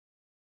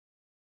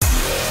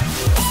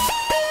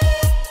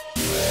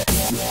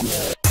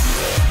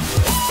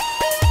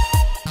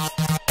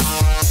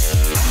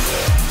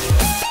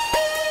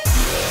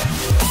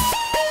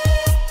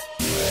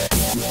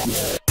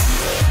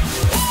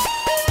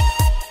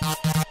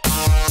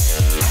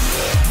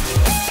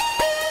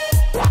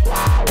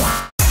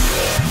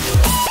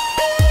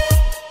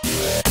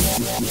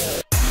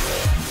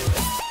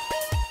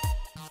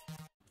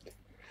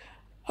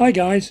Hi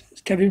guys,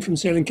 it's Kevin from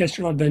Sailing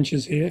Kestrel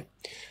Adventures here.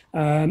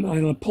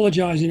 I'll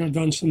apologise in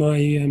advance for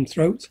my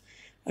throat.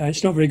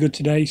 It's not very good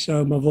today,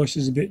 so my voice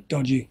is a bit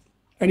dodgy.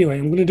 Anyway,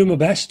 I'm going to do my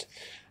best.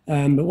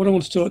 But what I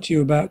want to talk to you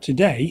about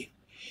today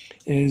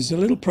is a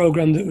little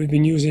program that we've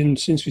been using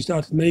since we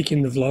started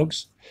making the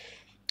vlogs.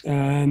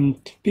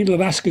 People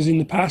have asked us in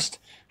the past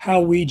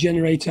how we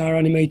generate our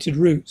animated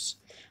routes,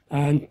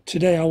 and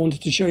today I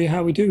wanted to show you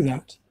how we do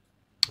that.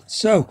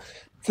 So,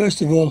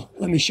 first of all,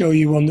 let me show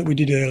you one that we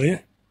did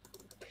earlier.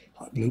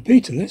 Blue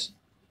Peter, this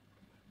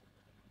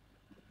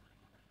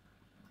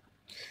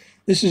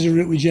is a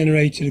route we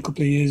generated a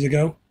couple of years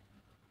ago.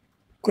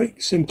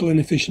 Quick, simple and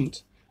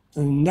efficient,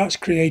 and that's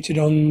created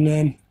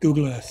on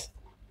Google Earth.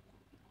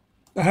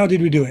 But how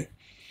did we do it?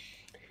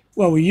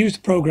 Well, we used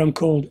a program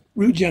called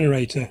Route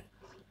Generator.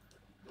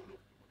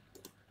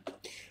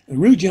 A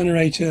Route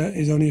Generator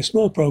is only a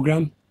small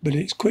program, but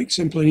it's quick,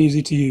 simple and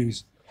easy to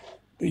use.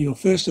 But you'll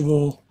first of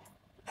all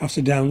have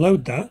to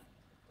download that.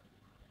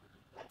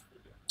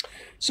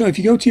 So if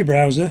you go to your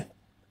browser,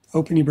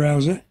 open your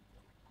browser,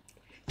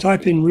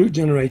 type in Route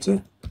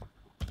Generator.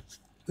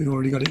 We've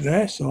already got it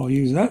there, so I'll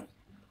use that.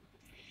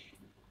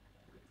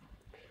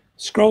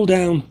 Scroll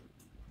down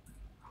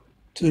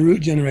to the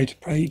Route Generator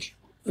page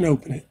and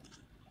open it.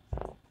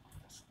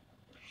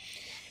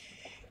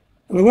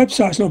 The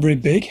website's not very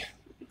big,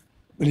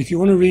 but if you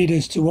want to read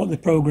as to what the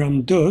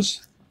program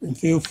does, then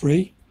feel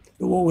free.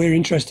 But what we're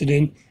interested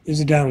in is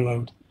the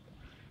download.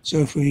 So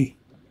if we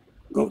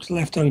go up to the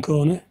left-hand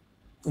corner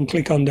and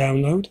click on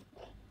download,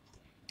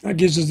 that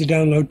gives us the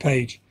download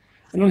page.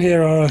 And on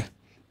here are a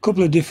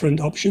couple of different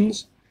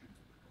options.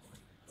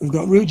 We've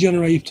got Route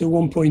Generator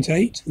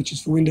 1.8, which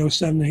is for Windows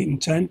 7, 8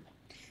 and 10. And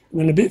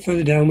then a bit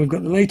further down we've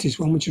got the latest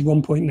one, which is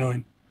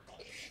 1.9.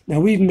 Now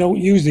we don't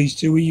use these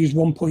two, we use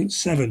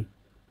 1.7.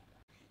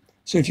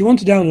 So if you want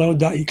to download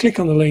that, you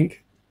click on the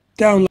link,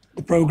 download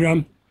the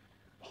program,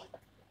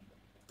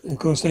 and of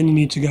course then you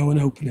need to go and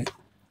open it.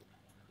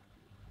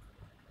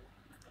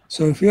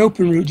 So if we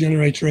open Route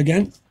Generator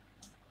again,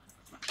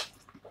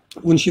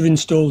 once you've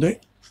installed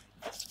it,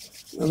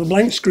 there's a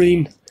blank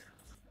screen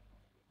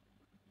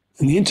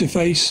and the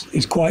interface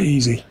is quite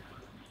easy.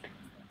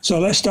 So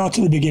let's start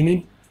at the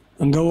beginning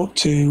and go up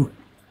to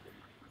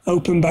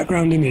Open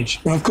Background Image.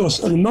 Now of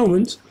course at the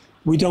moment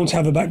we don't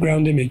have a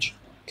background image.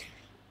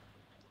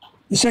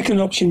 The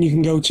second option you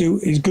can go to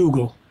is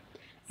Google,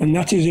 and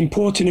that is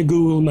importing a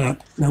Google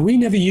map. Now we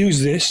never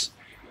use this,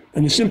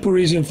 and the simple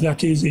reason for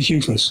that is it's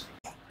useless.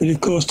 But of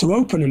course, to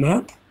open a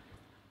map,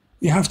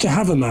 you have to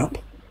have a map.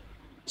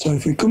 So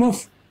if we come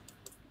off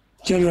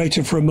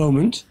Generator for a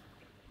moment,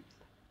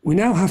 we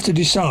now have to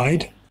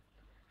decide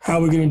how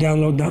we're going to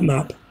download that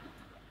map.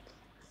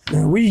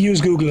 Now we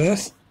use Google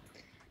Earth.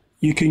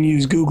 You can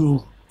use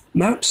Google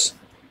Maps,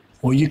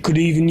 or you could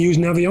even use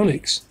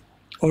Navionics,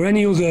 or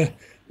any other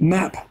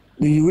map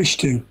that you wish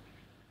to.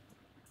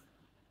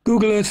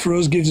 Google Earth for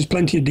us gives us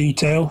plenty of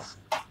detail.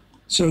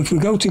 So if we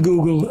go to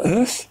Google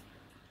Earth,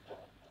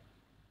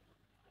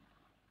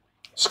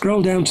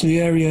 scroll down to the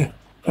area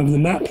of the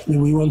map that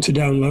we want to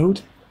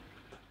download,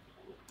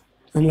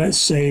 and let's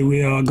say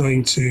we're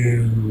going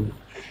to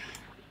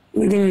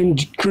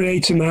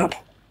create a map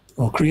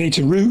or create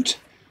a route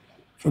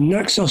from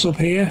Naxos up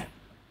here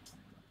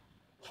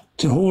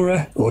to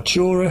Hora or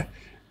Chora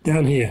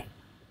down here.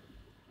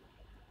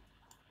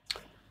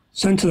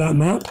 Center that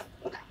map.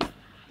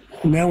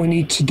 Now we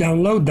need to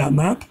download that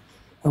map,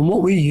 and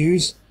what we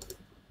use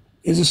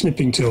is a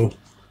snipping tool.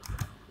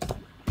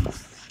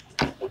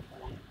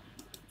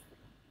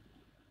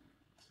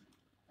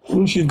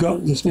 Once you've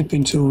got the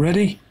snipping tool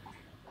ready,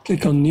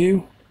 click on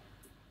New,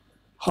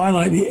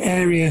 highlight the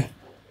area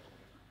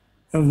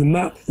of the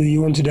map that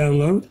you want to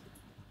download,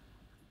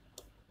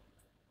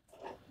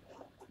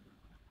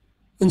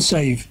 and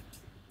save.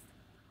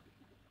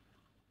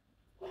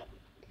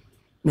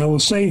 Now we'll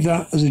save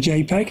that as a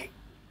JPEG.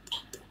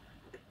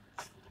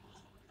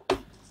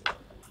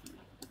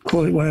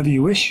 Call it whatever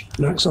you wish,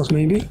 Naxos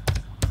maybe.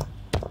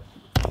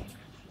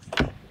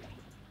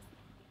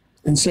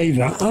 And save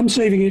that. I'm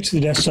saving it to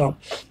the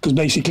desktop because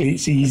basically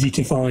it's easy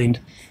to find.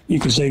 You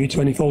can save it to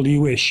any folder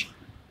you wish.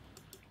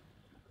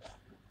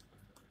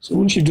 So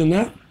once you've done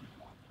that,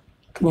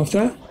 come off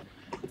that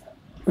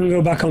and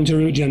go back onto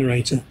Route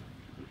Generator.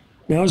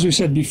 Now as we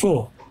said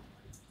before,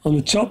 on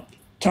the top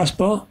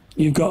taskbar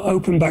you've got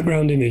Open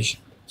Background Image.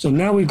 So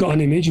now we've got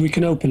an image, we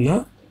can open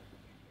that.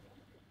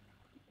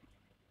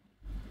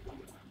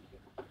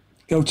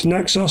 Go to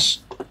Naxos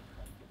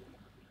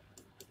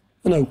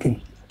and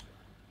open.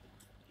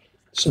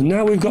 So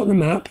now we've got the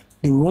map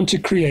that we want to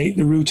create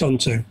the route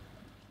onto.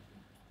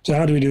 So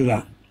how do we do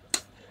that?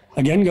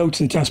 Again, go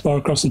to the taskbar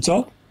across the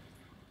top.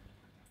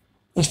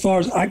 As far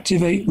as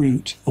Activate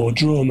Route or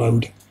Draw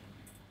Mode,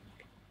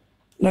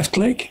 left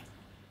click,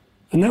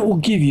 and that will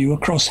give you a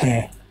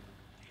crosshair.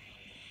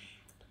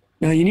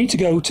 Now you need to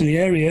go to the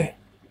area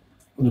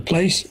or the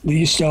place that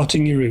you're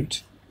starting your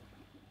route,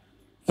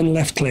 and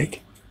left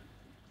click.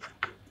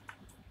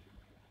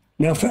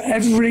 Now for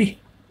every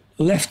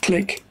left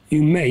click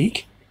you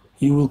make,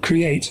 you will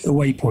create a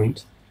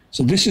waypoint.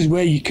 So this is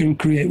where you can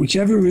create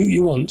whichever route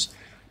you want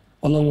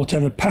along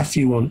whatever path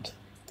you want.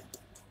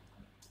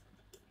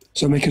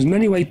 So make as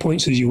many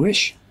waypoints as you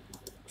wish,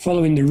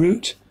 following the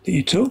route that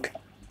you took.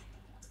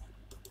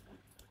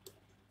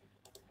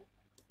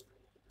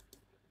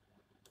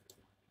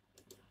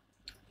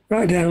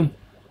 Right down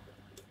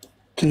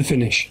to the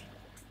finish.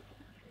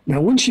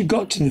 Now once you've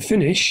got to the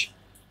finish,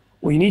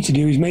 what you need to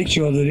do is make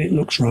sure that it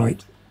looks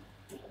right.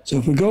 So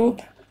if we go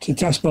up to the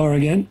taskbar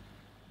again,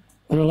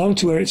 and along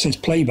to where it says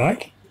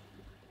playback,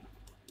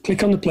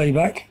 click on the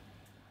playback,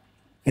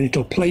 and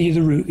it'll play you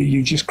the route that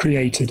you just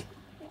created.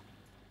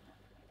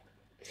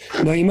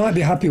 Now you might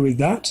be happy with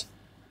that,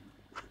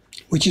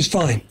 which is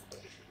fine.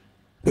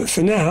 But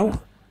for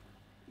now,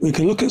 we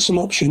can look at some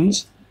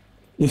options.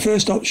 The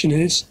first option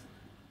is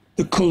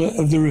the colour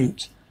of the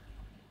route.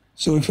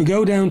 So if we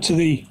go down to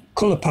the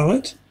colour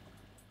palette,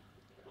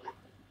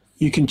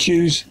 you can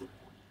choose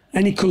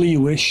any colour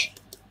you wish,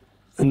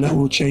 and that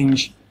will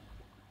change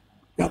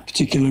that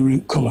particular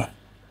route colour.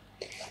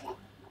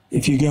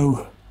 If you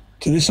go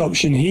to this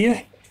option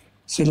here,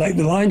 select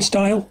the line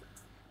style,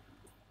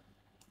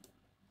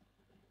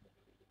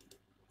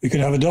 we could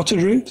have a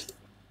dotted route,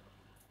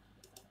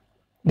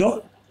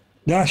 dot,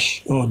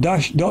 dash, or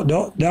dash, dot,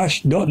 dot,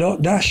 dash, dot,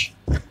 dot, dash.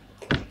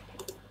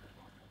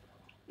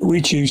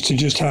 We choose to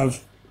just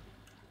have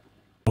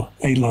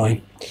a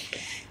line.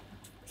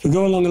 If we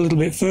go along a little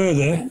bit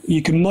further,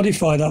 you can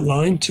modify that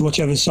line to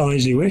whichever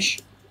size you wish.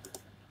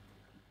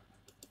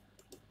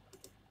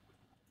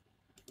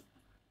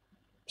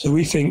 So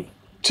we think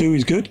 2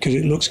 is good because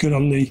it looks good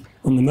on the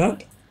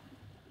map.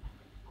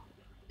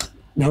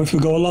 Now if we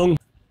go along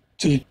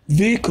to the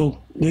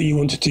vehicle that you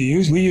wanted to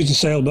use, we used a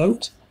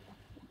sailboat,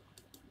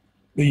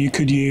 but you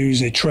could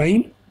use a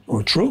train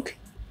or a truck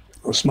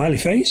or a smiley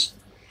face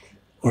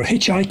or a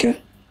hitchhiker,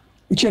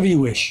 whichever you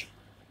wish.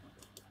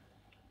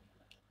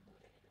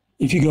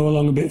 If you go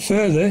along a bit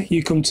further,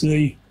 you come to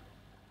the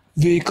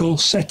vehicle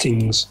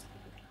settings.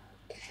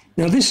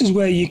 Now this is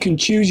where you can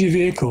choose your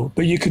vehicle,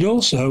 but you could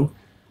also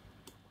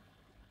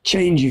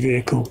change your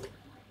vehicle.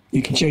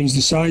 You can change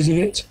the size of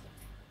it,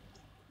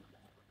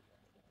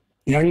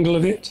 the angle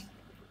of it,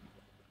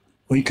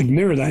 or you could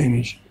mirror that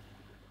image.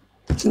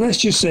 So let's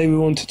just say we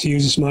wanted to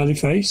use a smiley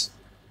face.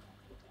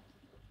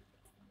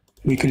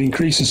 We could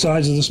increase the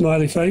size of the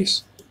smiley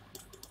face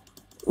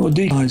or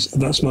decrease the size of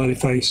that smiley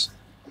face.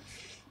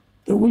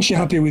 But once you're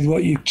happy with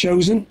what you've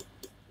chosen,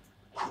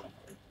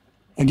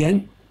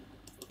 again,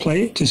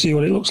 play it to see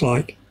what it looks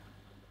like.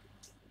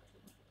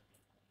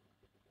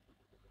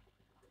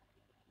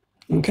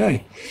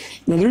 Okay,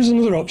 now there is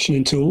another option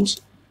in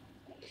Tools,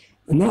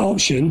 and that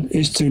option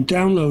is to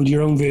download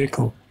your own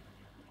vehicle.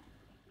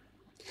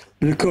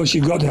 But of course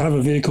you've got to have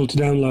a vehicle to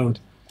download.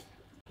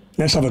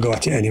 Let's have a go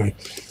at it anyway.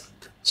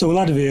 So we'll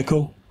add a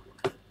vehicle.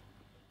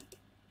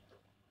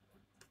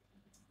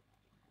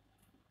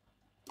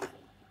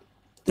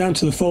 Down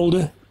to the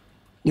folder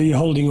that you're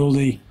holding all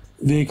the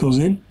vehicles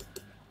in.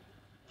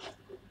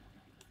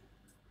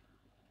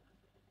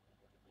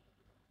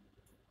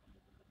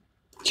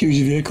 Choose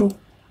your vehicle.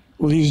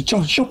 We'll use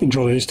a shopping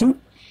trolley this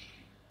time.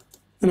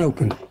 And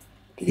open.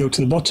 You go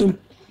to the bottom,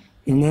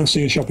 you'll now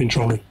see a shopping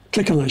trolley.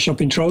 Click on that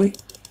shopping trolley,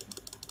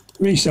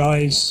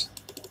 resize,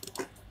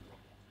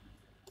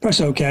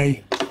 press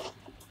OK,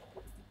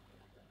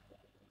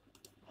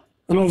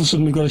 and all of a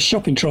sudden we've got a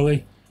shopping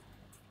trolley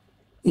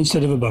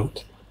instead of a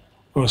boat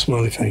or a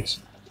smiley face.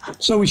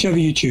 So whichever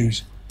you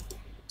choose.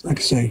 Like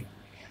I say,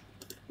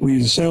 we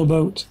use a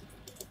sailboat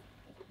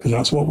because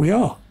that's what we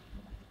are.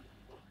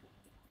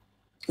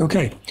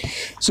 Okay,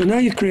 so now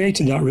you've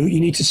created that route,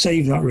 you need to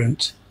save that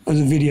route as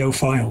a video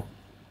file.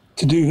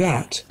 To do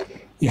that,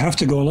 you have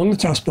to go along the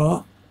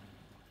taskbar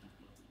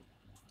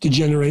to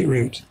generate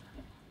route.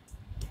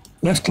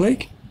 Left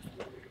click.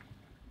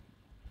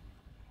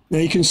 Now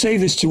you can save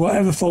this to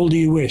whatever folder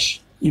you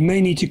wish. You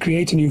may need to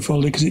create a new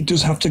folder because it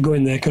does have to go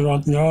in there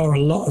because there are a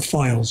lot of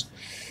files.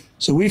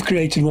 So we've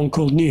created one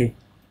called New.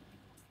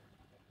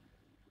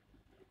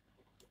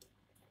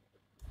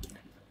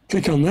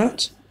 Click on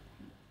that.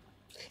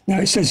 Now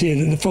it says here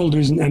that the folder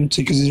isn't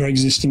empty because there are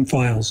existing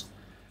files.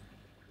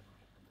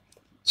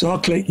 So I'll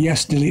click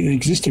Yes, delete the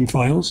existing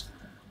files.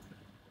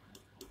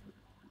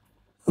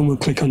 And we'll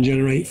click on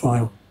Generate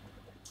File.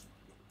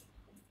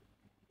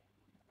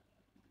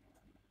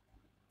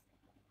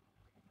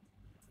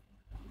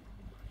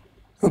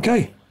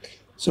 Okay,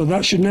 so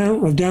that should now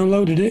have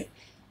downloaded it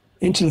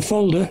into the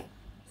folder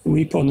that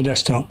we put on the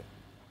desktop.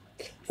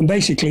 And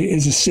basically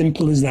it's as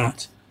simple as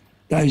that.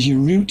 That is your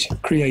route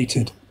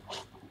created.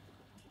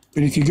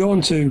 But if you go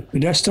onto the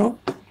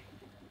desktop,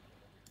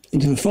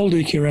 into the folder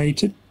you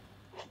created,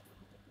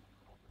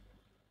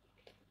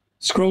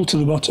 scroll to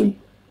the bottom,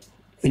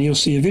 and you'll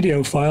see a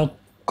video file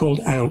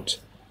called Out.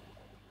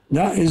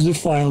 That is the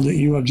file that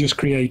you have just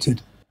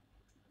created.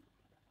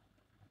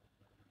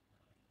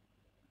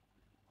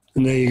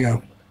 And there you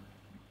go.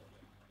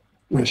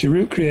 That's your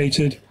route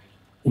created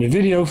in a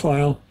video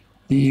file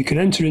that you can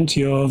enter into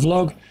your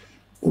vlog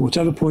at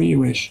whatever point you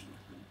wish.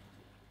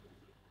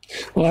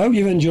 Well, I hope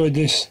you've enjoyed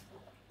this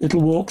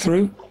little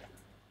walkthrough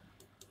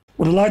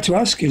What I'd like to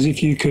ask is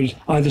if you could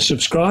either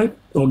subscribe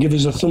or give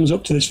us a thumbs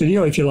up to this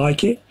video if you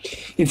like it.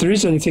 If there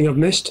is anything I've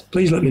missed,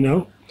 please let me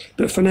know.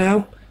 But for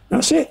now,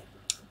 that's it.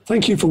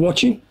 Thank you for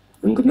watching,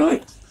 and good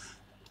night.